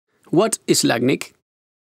What is LACNIC?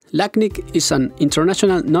 LACNIC is an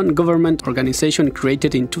international non-government organization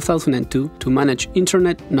created in 2002 to manage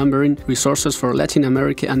Internet numbering resources for Latin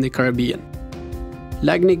America and the Caribbean.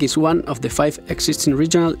 LACNIC is one of the 5 existing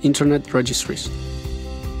regional Internet registries.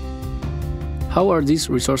 How are these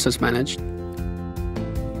resources managed?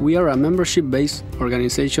 We are a membership-based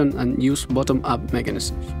organization and use bottom-up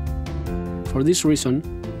mechanisms. For this reason,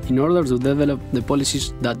 in order to develop the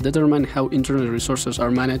policies that determine how Internet resources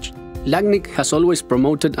are managed, LACNIC has always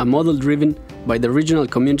promoted a model driven by the regional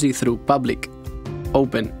community through public,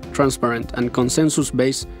 open, transparent, and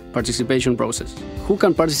consensus-based participation process. Who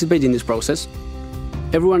can participate in this process?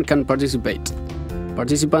 Everyone can participate.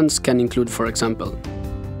 Participants can include, for example,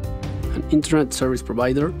 an Internet service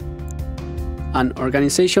provider, an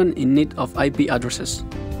organization in need of IP addresses,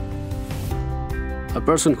 a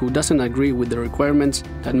person who doesn't agree with the requirements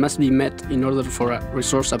that must be met in order for a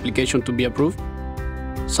resource application to be approved,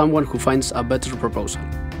 someone who finds a better proposal.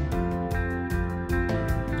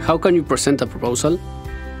 How can you present a proposal?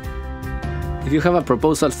 If you have a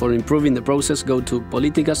proposal for improving the process, go to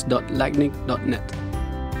politicas.lacnic.net.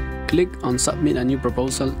 Click on Submit a new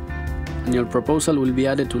proposal, and your proposal will be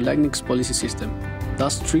added to LACNIC's policy system,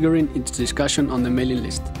 thus triggering its discussion on the mailing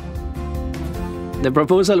list. The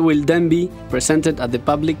proposal will then be presented at the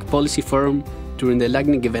Public Policy Forum during the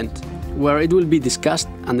LACNIC event, where it will be discussed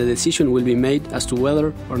and the decision will be made as to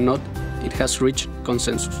whether or not it has reached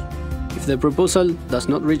consensus. If the proposal does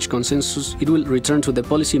not reach consensus, it will return to the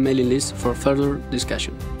policy mailing list for further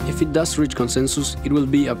discussion. If it does reach consensus, it will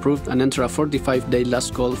be approved and enter a 45-day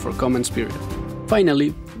last call for comments period.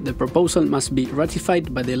 Finally, the proposal must be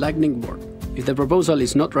ratified by the LACNIC board. If the proposal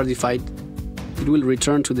is not ratified, it will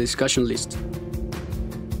return to the discussion list.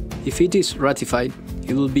 If it is ratified,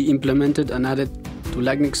 it will be implemented and added to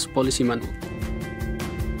LACNIC's policy manual.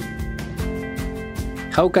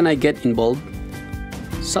 How can I get involved?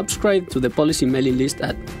 Subscribe to the policy mailing list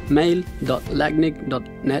at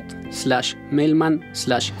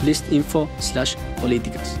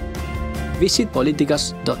mail.lacnic.net/mailman/listinfo/politicas. Visit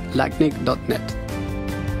politicas.lacnic.net.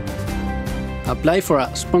 Apply for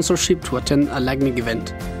a sponsorship to attend a LACNIC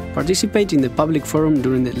event. Participate in the public forum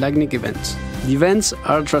during the LACNIC events. The events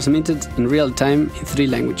are transmitted in real time in 3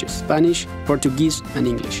 languages: Spanish, Portuguese, and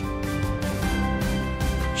English.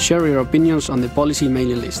 Share your opinions on the policy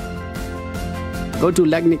mailing list. Go to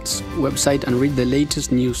LACNIC's website and read the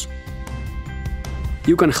latest news.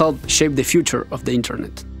 You can help shape the future of the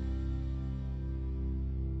Internet.